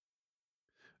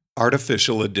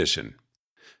Artificial addition.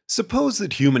 Suppose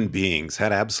that human beings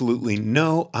had absolutely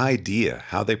no idea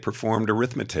how they performed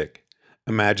arithmetic.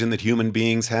 Imagine that human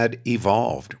beings had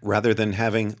evolved rather than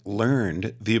having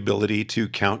learned the ability to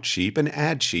count sheep and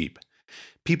add sheep.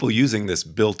 People using this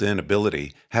built in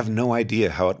ability have no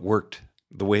idea how it worked,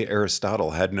 the way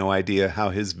Aristotle had no idea how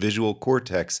his visual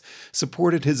cortex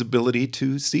supported his ability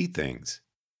to see things.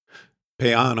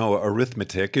 Peano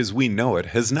arithmetic as we know it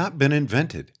has not been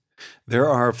invented. There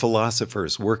are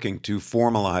philosophers working to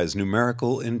formalize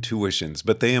numerical intuitions,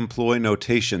 but they employ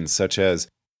notations such as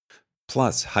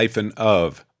plus hyphen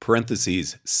of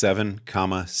parentheses 7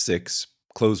 comma 6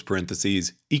 close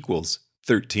parentheses equals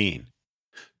 13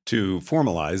 to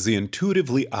formalize the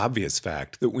intuitively obvious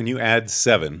fact that when you add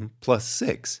 7 plus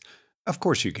 6, of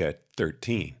course you get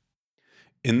 13.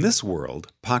 In this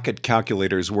world, pocket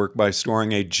calculators work by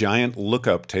storing a giant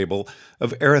lookup table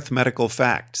of arithmetical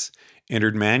facts,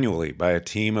 entered manually by a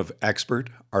team of expert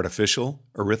artificial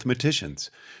arithmeticians,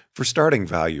 for starting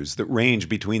values that range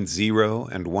between 0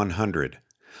 and 100.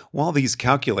 While these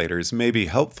calculators may be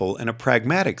helpful in a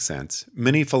pragmatic sense,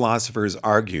 many philosophers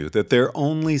argue that they're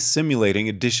only simulating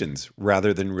additions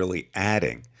rather than really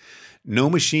adding. No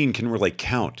machine can really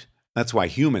count. That's why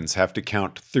humans have to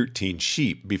count 13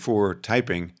 sheep before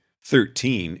typing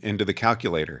 13 into the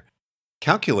calculator.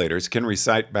 Calculators can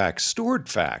recite back stored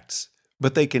facts,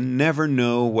 but they can never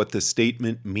know what the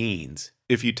statement means.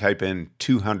 If you type in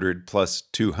 200 plus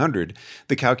 200,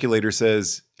 the calculator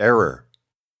says error,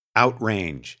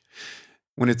 outrange,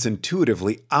 when it's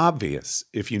intuitively obvious,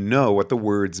 if you know what the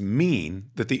words mean,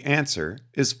 that the answer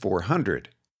is 400.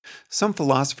 Some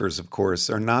philosophers, of course,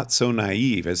 are not so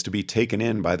naive as to be taken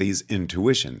in by these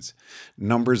intuitions.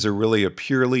 Numbers are really a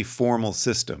purely formal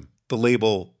system. The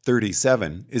label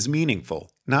 37 is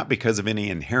meaningful, not because of any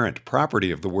inherent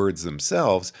property of the words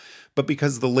themselves, but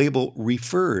because the label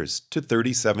refers to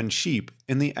 37 sheep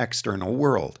in the external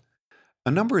world.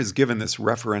 A number is given this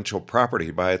referential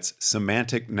property by its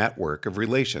semantic network of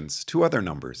relations to other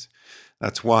numbers.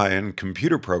 That's why in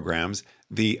computer programs,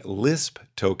 the Lisp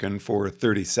token for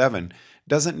 37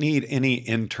 doesn't need any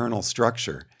internal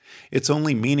structure. It's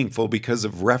only meaningful because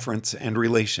of reference and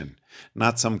relation,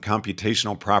 not some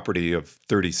computational property of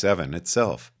 37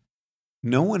 itself.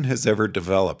 No one has ever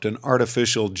developed an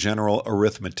artificial general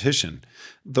arithmetician,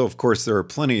 though of course there are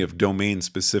plenty of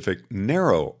domain-specific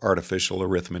narrow artificial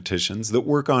arithmeticians that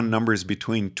work on numbers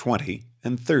between 20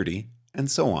 and 30 and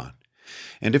so on.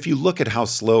 And if you look at how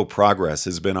slow progress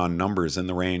has been on numbers in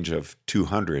the range of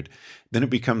 200, then it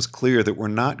becomes clear that we're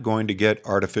not going to get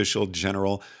artificial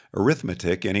general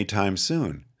arithmetic anytime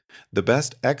soon. The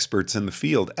best experts in the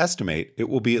field estimate it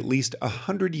will be at least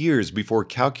 100 years before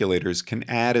calculators can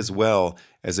add as well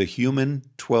as a human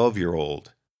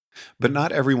 12-year-old. But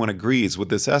not everyone agrees with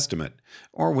this estimate,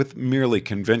 or with merely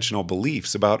conventional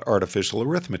beliefs about artificial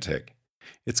arithmetic.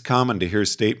 It's common to hear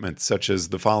statements such as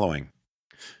the following.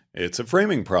 It's a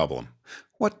framing problem.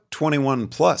 What 21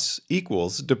 plus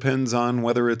equals depends on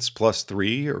whether it's plus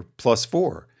 3 or plus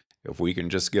 4. If we can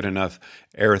just get enough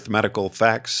arithmetical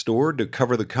facts stored to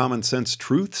cover the common sense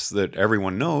truths that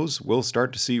everyone knows, we'll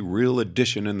start to see real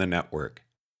addition in the network.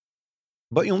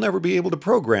 But you'll never be able to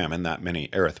program in that many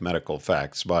arithmetical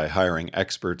facts by hiring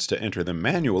experts to enter them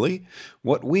manually.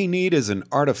 What we need is an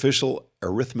artificial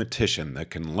arithmetician that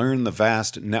can learn the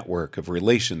vast network of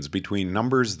relations between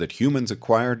numbers that humans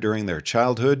acquired during their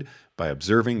childhood by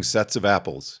observing sets of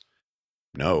apples.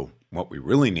 No, what we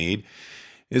really need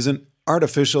is an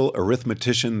artificial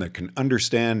arithmetician that can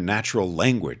understand natural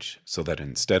language so that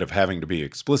instead of having to be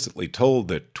explicitly told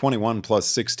that 21 plus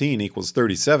 16 equals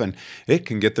 37, it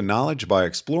can get the knowledge by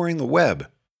exploring the web.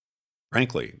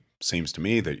 Frankly, seems to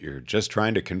me that you're just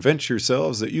trying to convince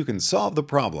yourselves that you can solve the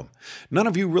problem. None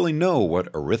of you really know what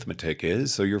arithmetic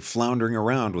is, so you're floundering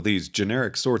around with these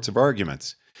generic sorts of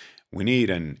arguments. We need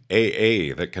an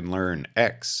AA that can learn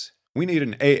X. We need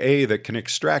an AA that can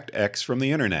extract X from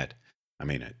the internet. I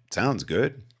mean, it sounds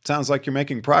good. It sounds like you're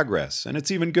making progress, and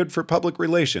it's even good for public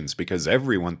relations because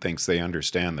everyone thinks they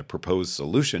understand the proposed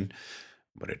solution,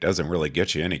 but it doesn't really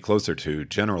get you any closer to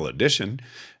general addition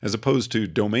as opposed to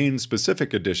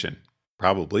domain-specific addition.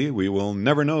 Probably we will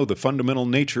never know the fundamental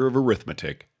nature of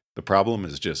arithmetic. The problem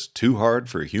is just too hard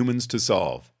for humans to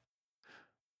solve.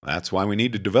 That's why we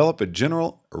need to develop a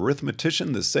general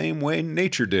arithmetician the same way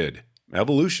nature did,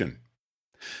 evolution.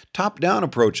 Top-down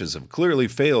approaches have clearly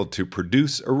failed to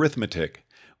produce arithmetic.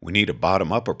 We need a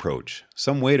bottom-up approach,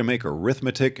 some way to make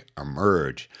arithmetic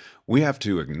emerge. We have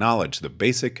to acknowledge the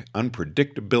basic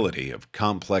unpredictability of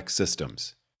complex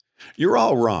systems. You're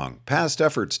all wrong. Past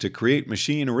efforts to create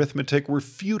machine arithmetic were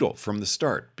futile from the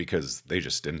start because they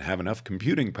just didn't have enough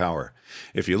computing power.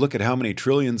 If you look at how many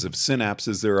trillions of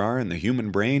synapses there are in the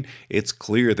human brain, it's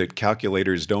clear that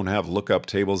calculators don't have lookup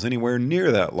tables anywhere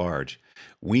near that large.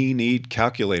 We need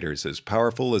calculators as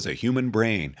powerful as a human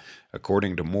brain.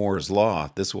 According to Moore's law,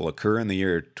 this will occur in the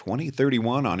year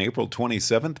 2031 on April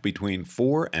 27th between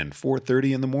 4 and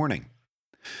 4:30 in the morning.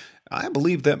 I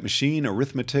believe that machine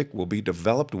arithmetic will be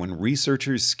developed when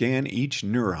researchers scan each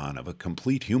neuron of a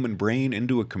complete human brain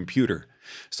into a computer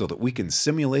so that we can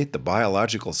simulate the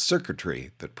biological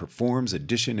circuitry that performs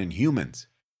addition in humans.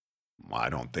 I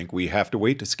don't think we have to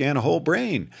wait to scan a whole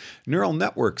brain. Neural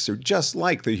networks are just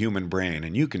like the human brain,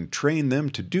 and you can train them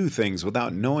to do things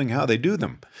without knowing how they do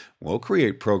them. We'll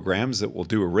create programs that will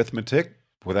do arithmetic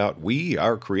without we,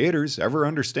 our creators, ever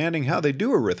understanding how they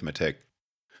do arithmetic.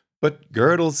 But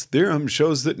Gödel's theorem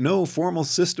shows that no formal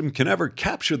system can ever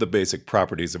capture the basic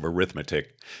properties of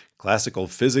arithmetic. Classical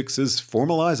physics is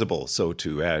formalizable, so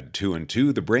to add 2 and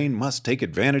 2, the brain must take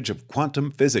advantage of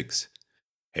quantum physics.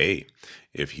 Hey,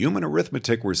 if human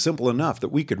arithmetic were simple enough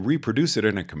that we could reproduce it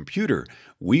in a computer,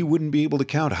 we wouldn't be able to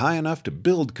count high enough to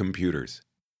build computers.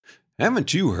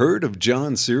 Haven't you heard of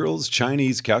John Searle's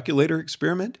Chinese calculator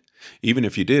experiment? Even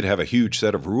if you did have a huge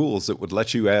set of rules that would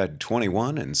let you add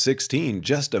 21 and 16,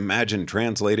 just imagine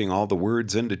translating all the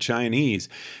words into Chinese,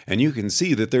 and you can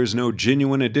see that there's no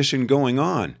genuine addition going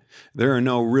on. There are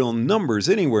no real numbers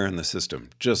anywhere in the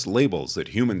system, just labels that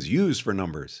humans use for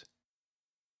numbers.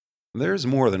 There's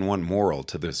more than one moral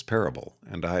to this parable,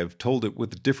 and I've told it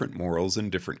with different morals in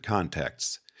different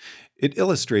contexts. It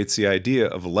illustrates the idea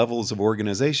of levels of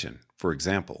organization. For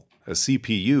example, a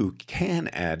CPU can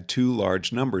add two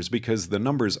large numbers because the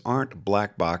numbers aren't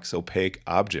black box opaque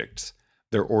objects.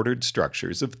 They're ordered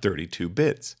structures of 32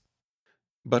 bits.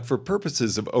 But for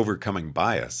purposes of overcoming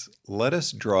bias, let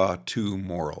us draw two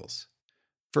morals.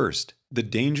 First, the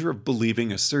danger of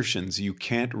believing assertions you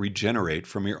can't regenerate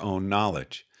from your own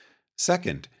knowledge.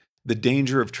 Second, the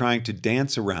danger of trying to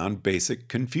dance around basic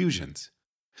confusions.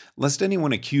 Lest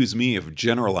anyone accuse me of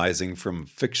generalizing from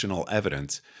fictional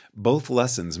evidence, both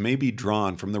lessons may be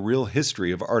drawn from the real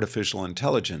history of artificial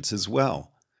intelligence as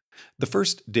well. The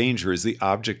first danger is the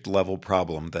object-level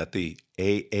problem that the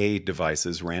AA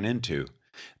devices ran into.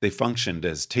 They functioned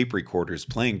as tape recorders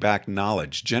playing back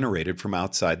knowledge generated from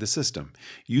outside the system,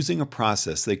 using a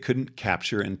process they couldn't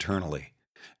capture internally.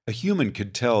 A human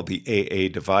could tell the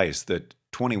AA device that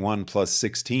 21 plus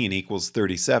 16 equals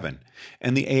 37,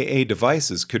 and the AA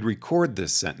devices could record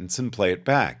this sentence and play it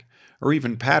back, or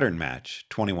even pattern match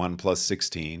 21 plus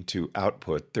 16 to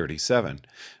output 37,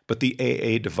 but the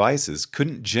AA devices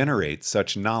couldn't generate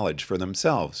such knowledge for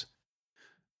themselves,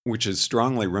 which is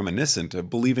strongly reminiscent of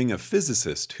believing a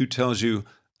physicist who tells you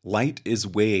light is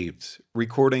waves,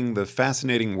 recording the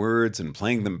fascinating words and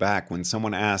playing them back when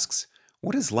someone asks,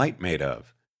 "What is light made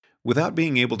of?" without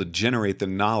being able to generate the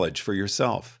knowledge for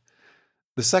yourself.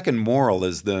 The second moral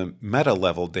is the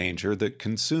meta-level danger that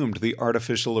consumed the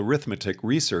artificial arithmetic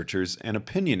researchers and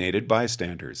opinionated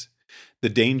bystanders. The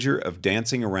danger of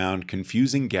dancing around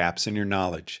confusing gaps in your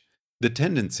knowledge. The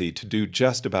tendency to do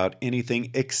just about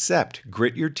anything except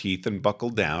grit your teeth and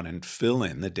buckle down and fill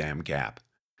in the damn gap.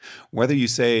 Whether you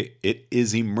say it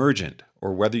is emergent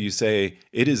or whether you say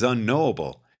it is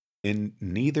unknowable, in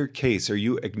neither case are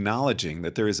you acknowledging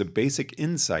that there is a basic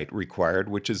insight required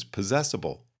which is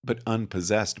possessible, but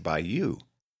unpossessed by you.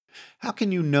 How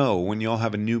can you know when you'll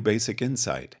have a new basic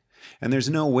insight? And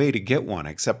there's no way to get one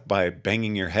except by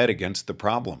banging your head against the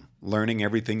problem, learning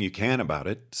everything you can about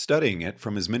it, studying it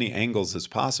from as many angles as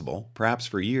possible, perhaps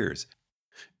for years.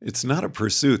 It's not a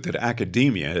pursuit that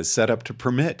academia is set up to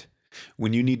permit,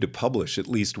 when you need to publish at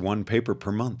least one paper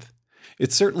per month.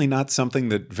 It's certainly not something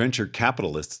that venture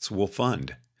capitalists will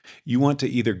fund. You want to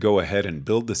either go ahead and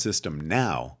build the system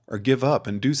now or give up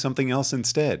and do something else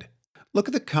instead. Look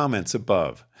at the comments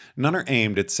above. None are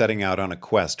aimed at setting out on a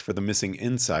quest for the missing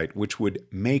insight which would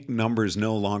make numbers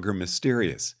no longer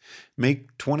mysterious,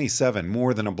 make 27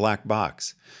 more than a black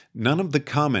box. None of the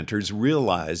commenters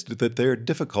realized that their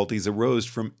difficulties arose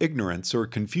from ignorance or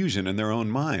confusion in their own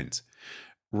minds,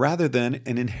 rather than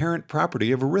an inherent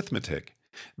property of arithmetic.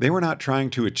 They were not trying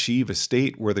to achieve a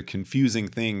state where the confusing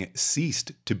thing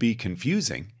ceased to be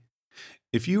confusing.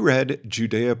 If you read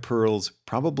Judea Pearl's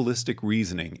Probabilistic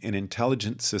Reasoning in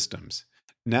Intelligent Systems,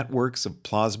 Networks of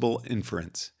Plausible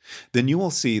Inference, then you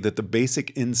will see that the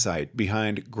basic insight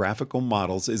behind graphical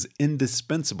models is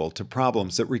indispensable to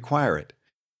problems that require it.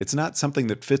 It's not something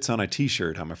that fits on a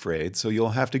t-shirt, I'm afraid, so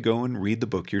you'll have to go and read the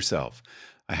book yourself.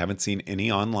 I haven't seen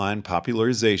any online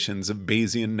popularizations of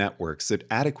Bayesian networks that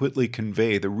adequately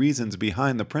convey the reasons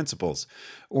behind the principles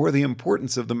or the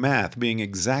importance of the math being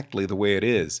exactly the way it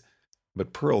is.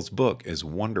 But Pearl's book is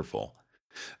wonderful.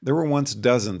 There were once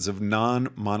dozens of non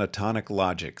monotonic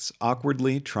logics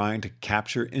awkwardly trying to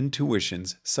capture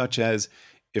intuitions such as,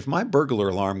 if my burglar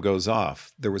alarm goes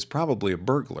off, there was probably a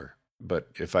burglar. But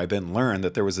if I then learn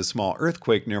that there was a small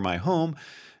earthquake near my home,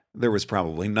 there was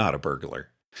probably not a burglar.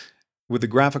 With the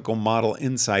graphical model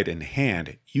insight in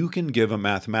hand, you can give a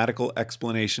mathematical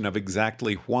explanation of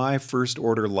exactly why first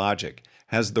order logic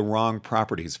has the wrong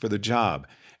properties for the job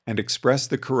and express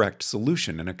the correct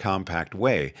solution in a compact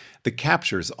way that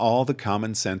captures all the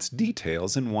common sense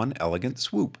details in one elegant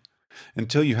swoop.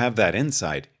 Until you have that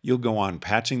insight, you'll go on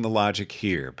patching the logic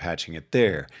here, patching it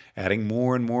there, adding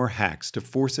more and more hacks to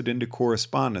force it into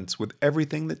correspondence with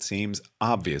everything that seems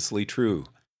obviously true.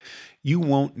 You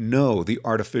won't know the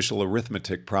artificial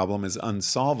arithmetic problem is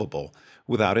unsolvable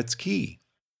without its key.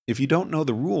 If you don't know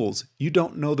the rules, you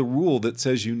don't know the rule that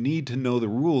says you need to know the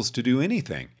rules to do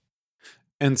anything.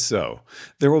 And so,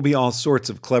 there will be all sorts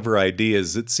of clever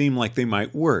ideas that seem like they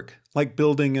might work, like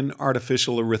building an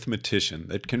artificial arithmetician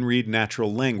that can read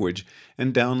natural language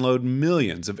and download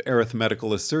millions of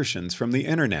arithmetical assertions from the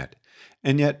internet.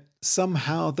 And yet,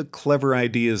 somehow the clever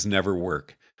ideas never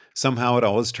work. Somehow it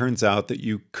always turns out that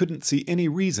you couldn't see any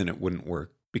reason it wouldn't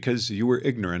work because you were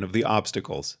ignorant of the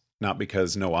obstacles, not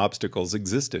because no obstacles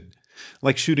existed.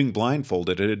 Like shooting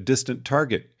blindfolded at a distant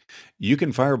target. You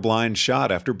can fire blind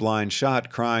shot after blind shot,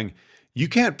 crying, "You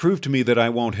can't prove to me that I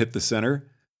won't hit the center."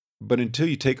 But until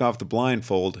you take off the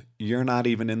blindfold, you're not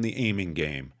even in the aiming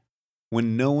game.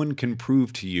 When no one can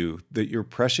prove to you that your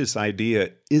precious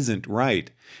idea isn't right,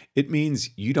 it means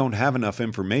you don't have enough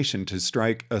information to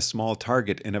strike a small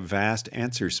target in a vast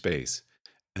answer space.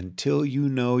 Until you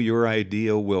know your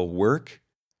idea will work,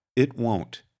 it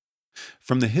won't.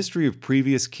 From the history of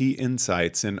previous key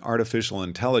insights in artificial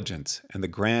intelligence and the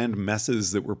grand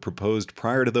messes that were proposed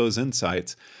prior to those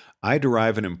insights, I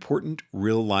derive an important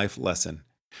real-life lesson.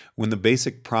 When the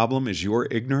basic problem is your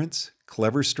ignorance,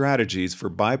 clever strategies for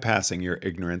bypassing your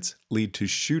ignorance lead to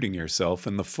shooting yourself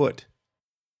in the foot.